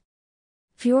create it.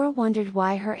 Fiora wondered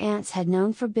why her aunts had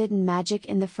known forbidden magic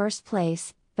in the first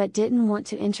place, but didn't want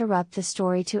to interrupt the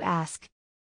story to ask.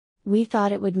 We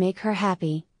thought it would make her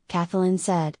happy, Kathleen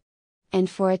said. And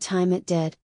for a time it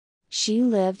did. She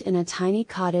lived in a tiny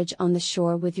cottage on the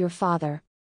shore with your father.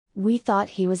 We thought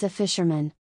he was a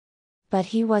fisherman. But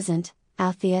he wasn't,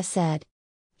 Althea said.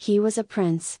 He was a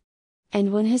prince.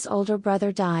 And when his older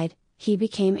brother died, he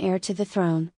became heir to the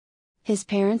throne. His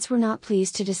parents were not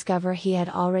pleased to discover he had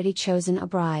already chosen a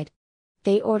bride.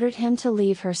 They ordered him to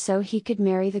leave her so he could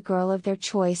marry the girl of their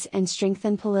choice and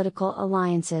strengthen political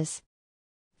alliances.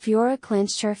 Fiora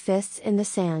clenched her fists in the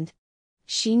sand.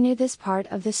 She knew this part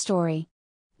of the story.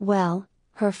 Well,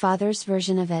 her father's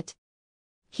version of it.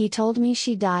 He told me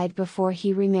she died before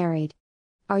he remarried.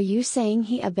 Are you saying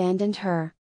he abandoned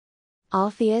her?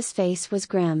 Althea's face was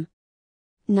grim.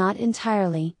 Not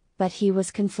entirely, but he was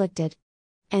conflicted.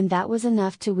 And that was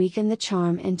enough to weaken the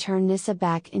charm and turn Nissa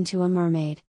back into a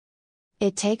mermaid.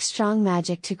 It takes strong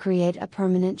magic to create a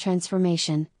permanent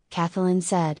transformation, Kathleen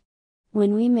said.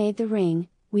 When we made the ring,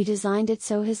 we designed it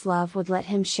so his love would let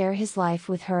him share his life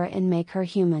with her and make her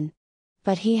human.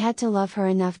 But he had to love her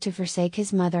enough to forsake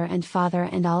his mother and father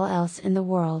and all else in the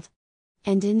world.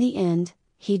 And in the end,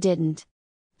 he didn't.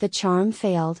 The charm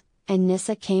failed, and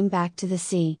Nissa came back to the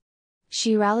sea.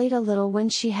 She rallied a little when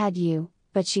she had you,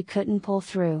 but she couldn't pull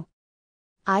through.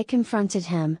 I confronted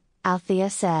him, Althea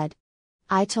said.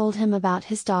 I told him about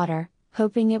his daughter,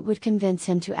 hoping it would convince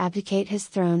him to abdicate his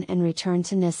throne and return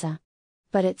to Nissa.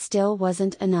 But it still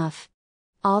wasn't enough.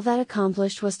 All that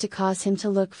accomplished was to cause him to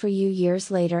look for you years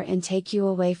later and take you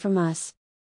away from us.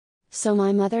 So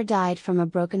my mother died from a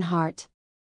broken heart.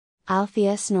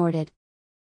 Althea snorted.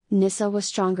 Nissa was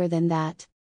stronger than that.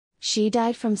 She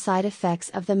died from side effects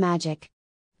of the magic.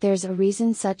 There's a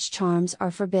reason such charms are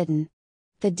forbidden.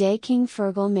 The day King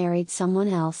Fergal married someone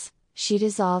else, she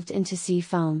dissolved into sea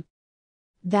foam.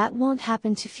 That won't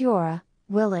happen to Fiora,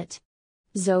 will it?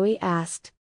 Zoe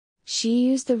asked. She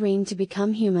used the ring to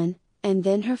become human, and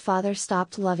then her father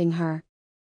stopped loving her.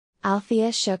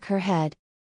 Althea shook her head.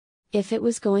 If it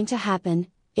was going to happen,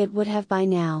 it would have by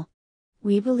now.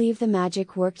 We believe the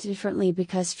magic worked differently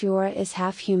because Fiora is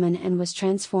half human and was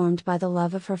transformed by the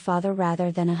love of her father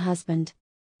rather than a husband.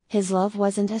 His love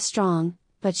wasn't as strong,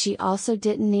 but she also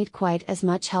didn't need quite as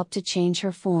much help to change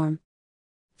her form.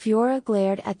 Fiora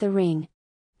glared at the ring.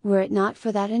 Were it not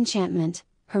for that enchantment,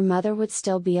 her mother would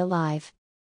still be alive.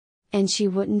 And she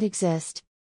wouldn't exist.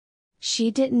 She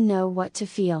didn't know what to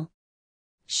feel.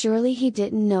 Surely he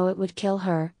didn't know it would kill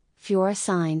her, Fiora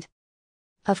signed.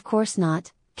 Of course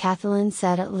not, Kathleen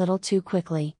said a little too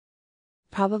quickly.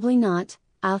 Probably not,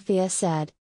 Althea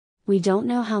said. We don't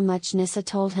know how much Nissa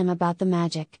told him about the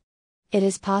magic. It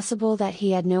is possible that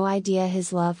he had no idea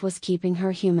his love was keeping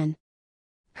her human.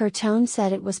 Her tone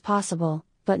said it was possible,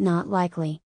 but not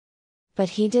likely. But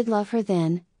he did love her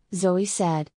then, Zoe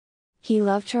said. He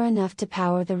loved her enough to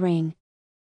power the ring.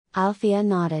 Althea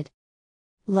nodded.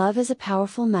 Love is a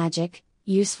powerful magic,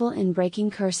 useful in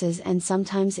breaking curses and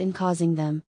sometimes in causing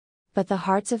them. But the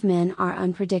hearts of men are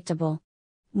unpredictable.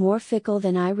 More fickle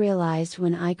than I realized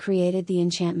when I created the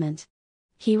enchantment.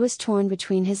 He was torn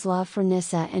between his love for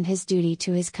Nissa and his duty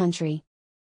to his country.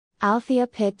 Althea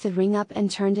picked the ring up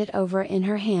and turned it over in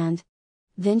her hand.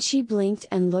 Then she blinked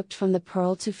and looked from the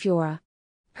pearl to Fiora.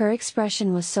 Her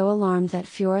expression was so alarmed that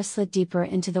Fiora slid deeper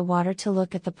into the water to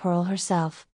look at the pearl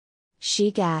herself. She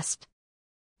gasped.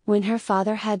 When her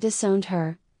father had disowned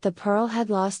her, the pearl had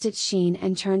lost its sheen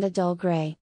and turned a dull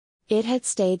gray. It had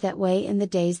stayed that way in the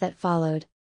days that followed.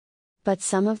 But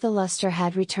some of the luster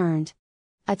had returned.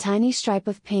 A tiny stripe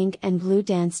of pink and blue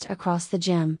danced across the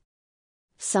gem.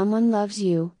 Someone loves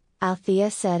you,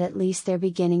 Althea said. At least they're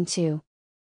beginning to.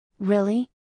 Really?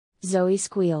 Zoe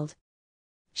squealed.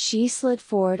 She slid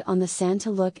forward on the sand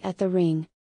to look at the ring.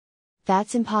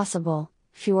 That's impossible,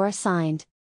 Fiora signed.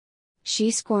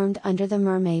 She squirmed under the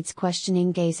mermaid's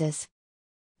questioning gazes.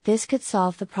 This could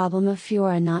solve the problem of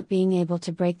Fiora not being able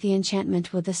to break the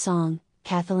enchantment with the song,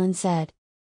 Kathleen said.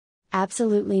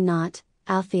 Absolutely not,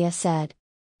 Althea said.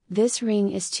 This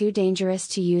ring is too dangerous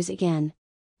to use again.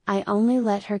 I only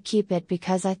let her keep it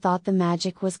because I thought the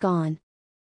magic was gone.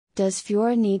 Does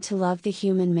Fiora need to love the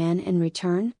human man in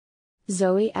return?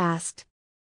 Zoe asked.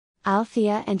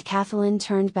 Althea and Kathleen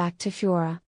turned back to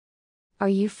Fiora. Are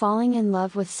you falling in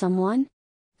love with someone?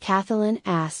 Kathleen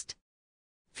asked.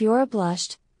 Fiora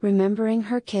blushed, remembering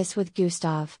her kiss with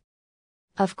Gustav.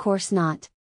 Of course not.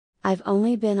 I've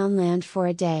only been on land for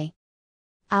a day.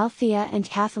 Althea and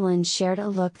Kathleen shared a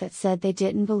look that said they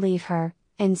didn't believe her,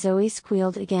 and Zoe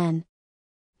squealed again.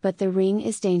 But the ring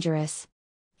is dangerous.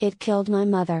 It killed my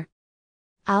mother.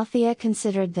 Althea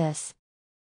considered this.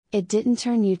 It didn't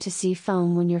turn you to sea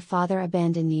foam when your father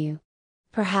abandoned you.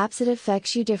 Perhaps it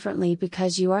affects you differently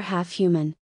because you are half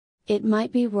human. It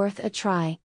might be worth a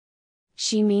try.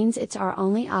 She means it's our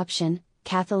only option,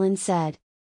 Kathleen said.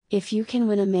 If you can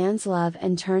win a man's love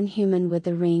and turn human with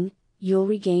the ring, you'll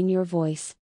regain your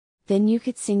voice. Then you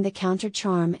could sing the counter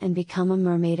charm and become a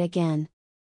mermaid again.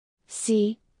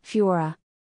 See, Fiora.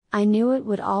 I knew it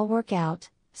would all work out,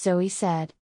 Zoe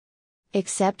said.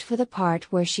 Except for the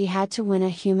part where she had to win a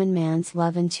human man's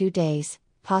love in 2 days,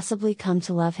 possibly come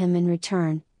to love him in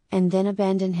return, and then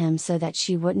abandon him so that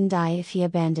she wouldn't die if he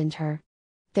abandoned her.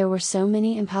 There were so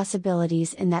many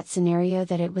impossibilities in that scenario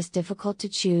that it was difficult to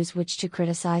choose which to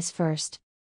criticize first.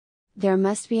 There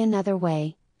must be another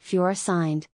way, Fiora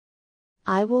signed.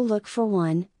 I will look for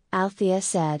one, Althea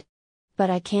said. But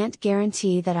I can't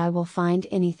guarantee that I will find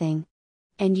anything.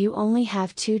 And you only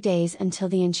have 2 days until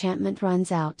the enchantment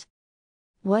runs out.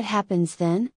 What happens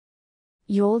then?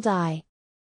 You'll die.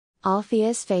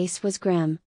 Althea's face was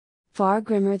grim. Far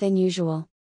grimmer than usual.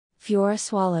 Fiora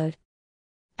swallowed.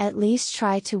 At least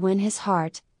try to win his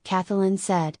heart, Kathleen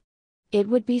said. It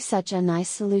would be such a nice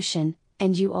solution,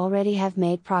 and you already have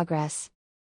made progress.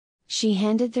 She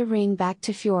handed the ring back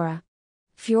to Fiora.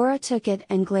 Fiora took it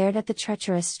and glared at the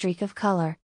treacherous streak of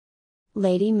color.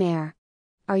 Lady Mare.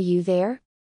 Are you there?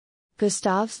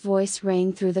 Gustave's voice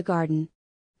rang through the garden.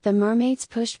 The mermaids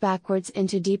pushed backwards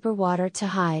into deeper water to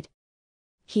hide.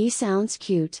 He sounds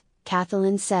cute,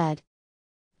 Kathleen said.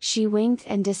 She winked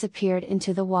and disappeared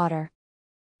into the water.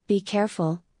 Be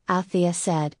careful, Althea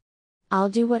said. I'll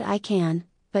do what I can,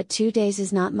 but 2 days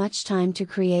is not much time to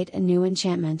create a new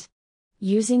enchantment.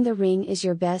 Using the ring is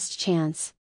your best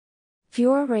chance.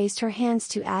 Fiora raised her hands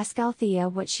to ask Althea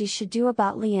what she should do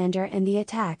about Leander and the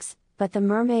attacks, but the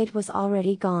mermaid was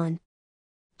already gone.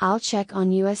 I'll check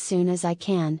on you as soon as I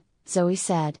can, Zoe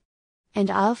said. And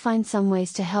I'll find some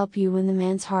ways to help you win the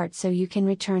man's heart so you can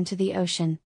return to the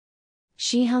ocean.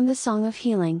 She hummed the song of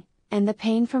healing, and the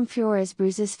pain from Fiora's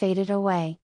bruises faded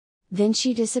away. Then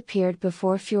she disappeared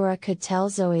before Fiora could tell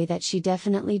Zoe that she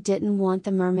definitely didn't want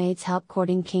the mermaid's help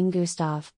courting King Gustav.